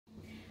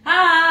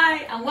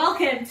Hi, and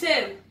welcome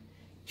to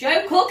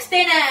Jo Cooks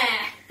Dinner.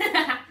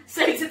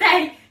 So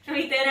today, for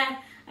my dinner,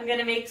 I'm going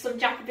to make some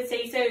jacket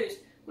potatoes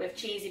with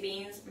cheesy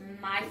beans,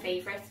 my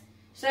favourite.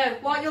 So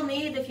what you'll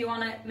need if you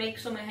want to make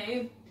some at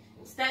home,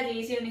 it's dead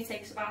easy, only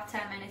takes about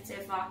 10 minutes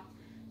if that.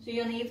 So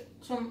you'll need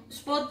some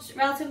spuds,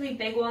 relatively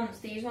big ones.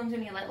 These ones are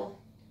only little,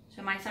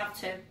 so I might have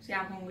two, see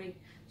I'm hungry.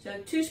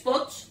 So 2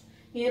 spuds,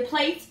 you need a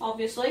plate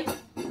obviously,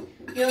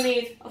 you'll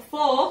need a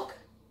fork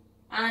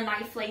and a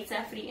knife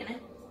later for eating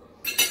it.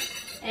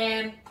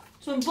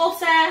 Some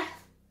butter,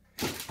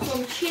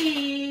 some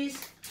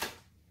cheese,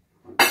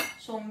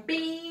 some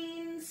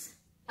beans,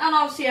 and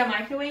obviously a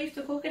microwave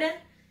to cook it in.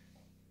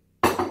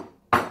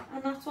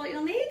 And that's what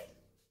you'll need.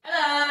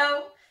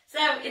 Hello! So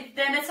it's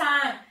dinner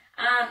time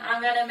and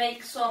I'm going to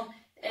make some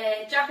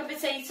jacket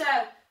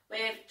potato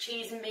with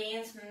cheese and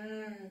beans.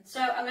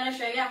 So I'm going to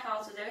show you how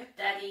to do it,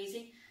 dead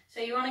easy. So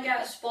you want to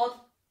get a spud,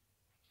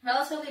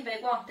 relatively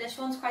big one. This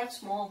one's quite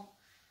small,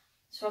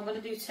 so I'm going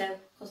to do 2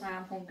 because I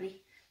am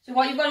hungry. So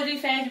what you've got to do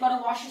first, you've got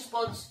to wash your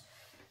spuds.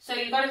 So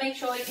you've got to make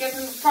sure you give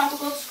them a proper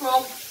good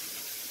scrub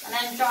and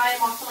then dry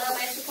them off a little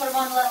bit. So put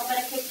them on a little bit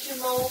of kitchen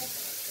roll.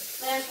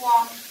 There's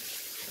one.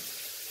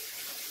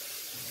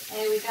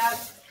 There we go.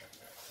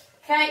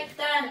 Okay,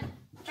 then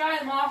dry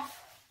them off.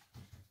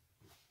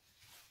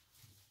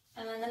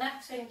 And then the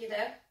next thing you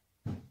do,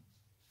 come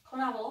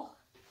and have a look,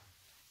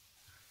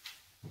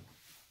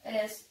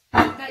 is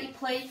get your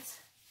plate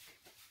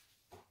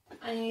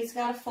and you need to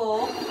get a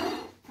fork.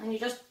 And you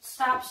just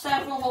stab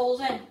several holes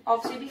in.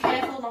 Obviously be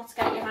careful not to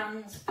get your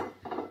hands.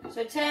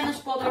 So turn the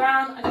spud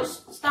around and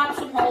just stab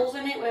some holes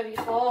in it with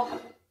your fork.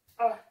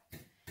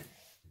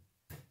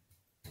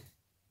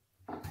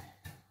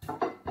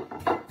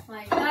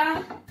 Like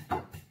that.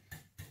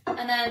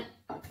 And then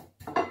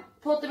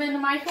put them in the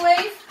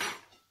microwave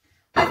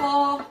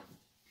for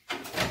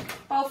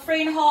about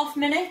 3.5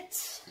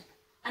 minutes.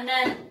 And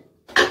then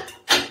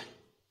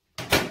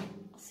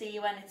I'll see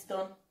you when it's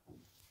done.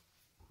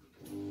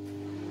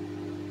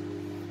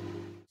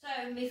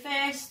 So my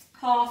first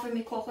half of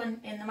my cooking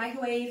in the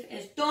microwave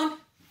is done.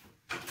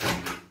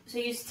 So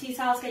use tea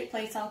towels to get your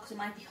plate out because it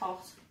might be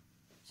hot.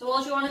 So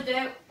all you want to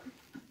do,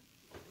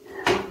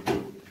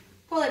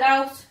 pull it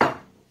out,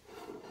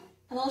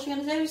 and all you're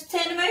going to do is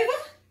turn them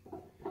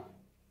over,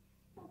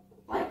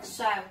 like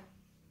so.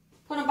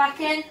 Put them back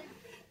in.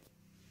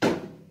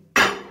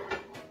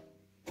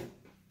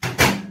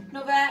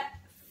 Another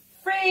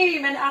 3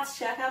 minutes, I have to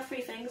check, I have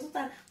 3 fingers up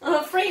there.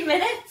 Another 3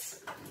 minutes.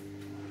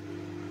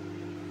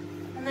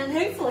 And then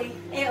hopefully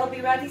it'll be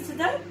ready to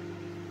go.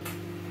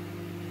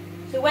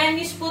 So when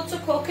your spuds are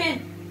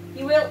cooking,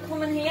 you will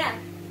come in here.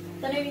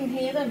 I don't know if you can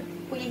hear them,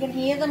 but you can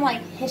hear them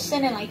like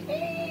hissing and like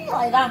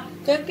that.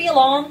 Don't be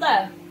alarmed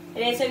though.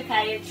 It is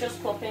okay, it's just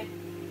cooking.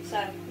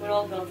 So we're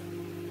all good.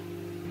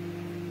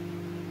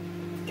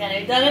 Get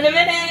it done in a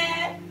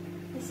minute.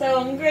 I'm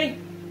so hungry.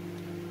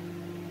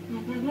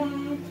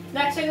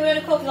 Next thing we're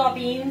going to cook is our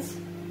beans.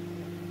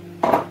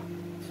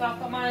 So I've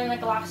got mine in a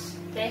glass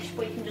dish,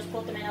 but you can just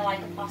put them in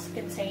a plastic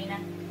container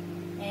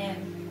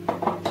and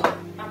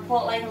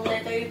put like a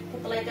lid over,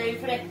 put the lid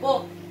over it,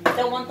 but you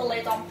don't want the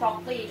lid on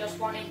properly, you just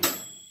want it.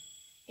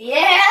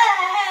 Yeah,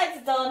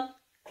 it's done.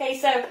 Okay,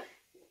 so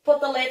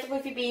put the lid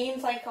with your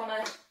beans like on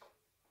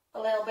a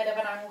little bit of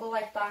an angle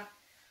like that,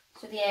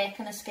 so the air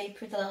can escape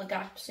through the little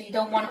gap. So you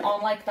don't want it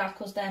on like that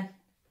because then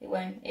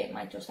it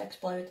might just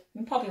explode.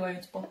 It probably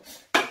won't, but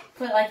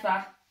put it like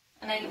that,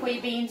 and then you put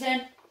your beans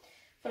in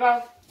for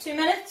about 2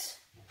 minutes.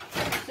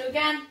 So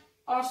again,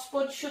 our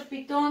spud should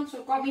be done.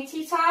 So I've got my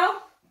tea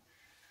towel.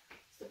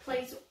 The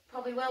plate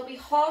probably will be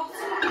hot.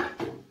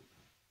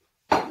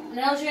 And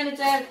then all you're going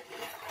to do,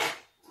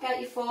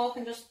 get your fork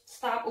and just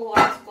stab. Oh,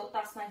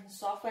 that's nice and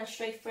soft. Went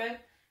straight through.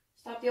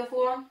 Stab the other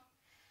one.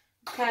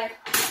 Okay,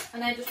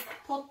 and then just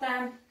put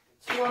them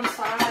to one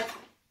side.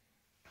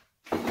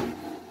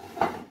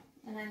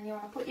 And then you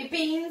want to put your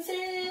beans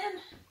in.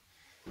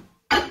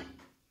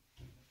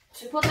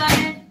 So put that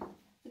in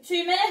for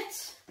 2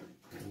 minutes.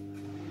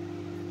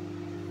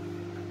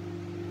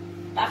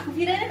 Back with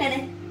you in a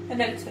minute, and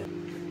no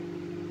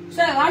 2.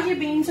 So as your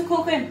beans are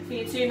cooking for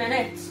your 2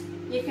 minutes,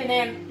 you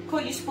can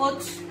cut your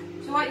spuds.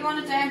 So what you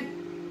want to do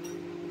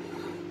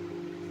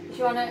is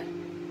you want to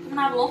come and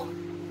have a look.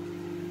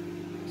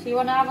 So you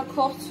want to have a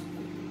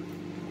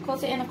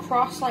cut it in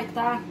across like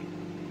that.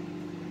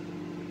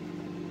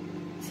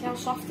 See how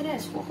soft it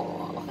is?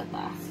 Whoa, look at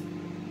that.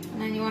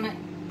 And then you want to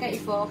get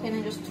your fork in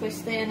and just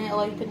twist it and it'll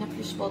open up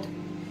your spud.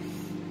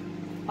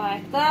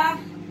 Like that.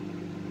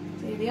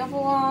 Do the other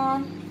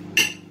one.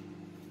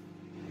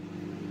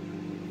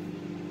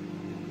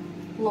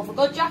 Love a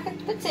good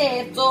jacket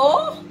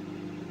potato,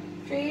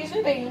 cheese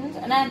and beans,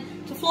 and then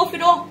to fluff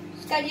it up,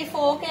 just get your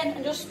fork in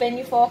and just spin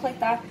your fork like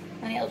that,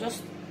 and it'll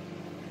just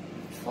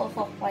fluff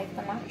up like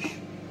the mash.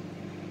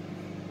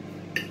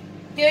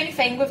 The only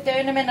thing with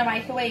doing them in the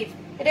microwave,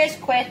 it is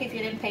quick if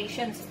you're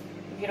impatient,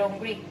 if you're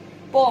hungry,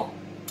 but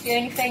the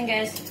only thing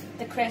is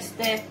the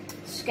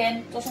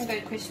skin doesn't go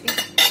crispy.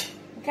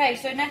 Okay,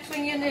 so next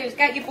thing you're going to do is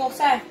get your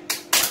butter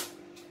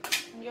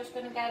and just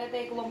just going to get a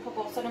big lump of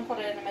butter and put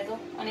it in the middle,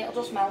 and it'll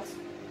just melt.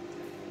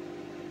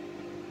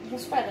 You can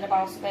spread it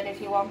about a bit if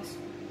you want.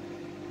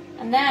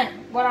 And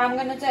then, what I'm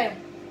going to do,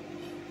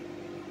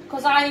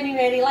 because I only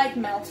really like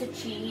melted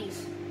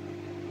cheese.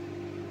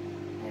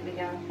 There we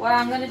go. What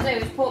I'm going to do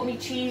is put my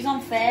cheese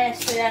on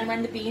first, so then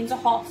when the beans are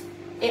hot,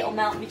 it'll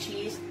melt my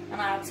cheese, and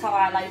that's how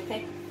I like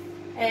it.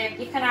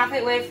 You can have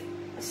it with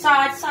a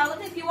side salad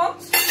if you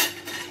want.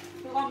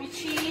 If you want my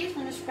cheese,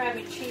 I'm going to spread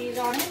my cheese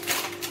on it.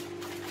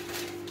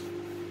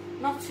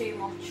 Not too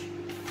much.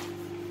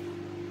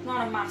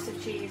 Not a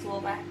massive cheese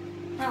lover.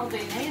 That'll do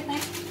me, I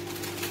think.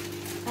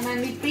 And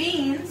then my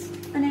beans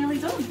are nearly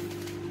done.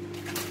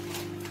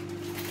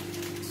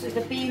 So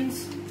the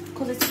beans,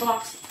 because it's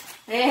glass,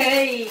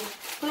 hey!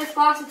 Because it's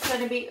glass, it's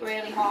going to be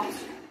really hot.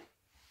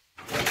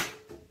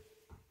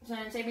 So I'm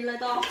going to take my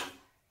lid off.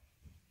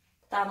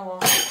 Down the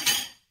water.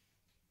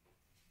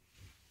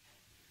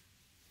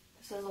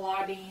 So there's a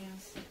lot of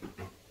beans.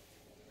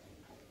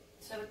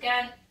 So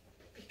again,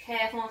 be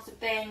careful not to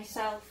burn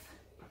yourself.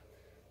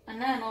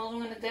 And then all I'm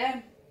going to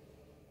do,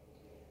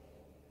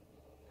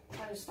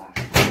 close that,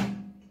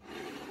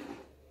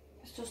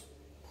 is just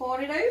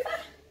pour it over.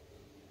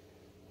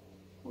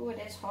 Oh, it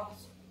is hot.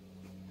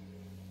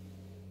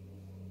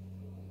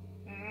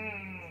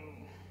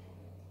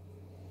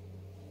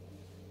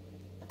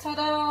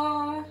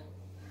 Ta-da!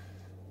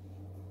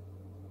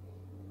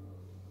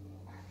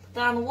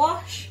 Down the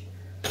wash.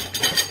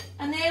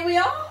 And there we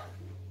are.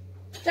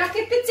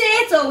 Jacket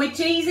potato with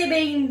cheesy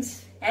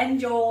beans.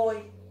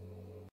 Enjoy.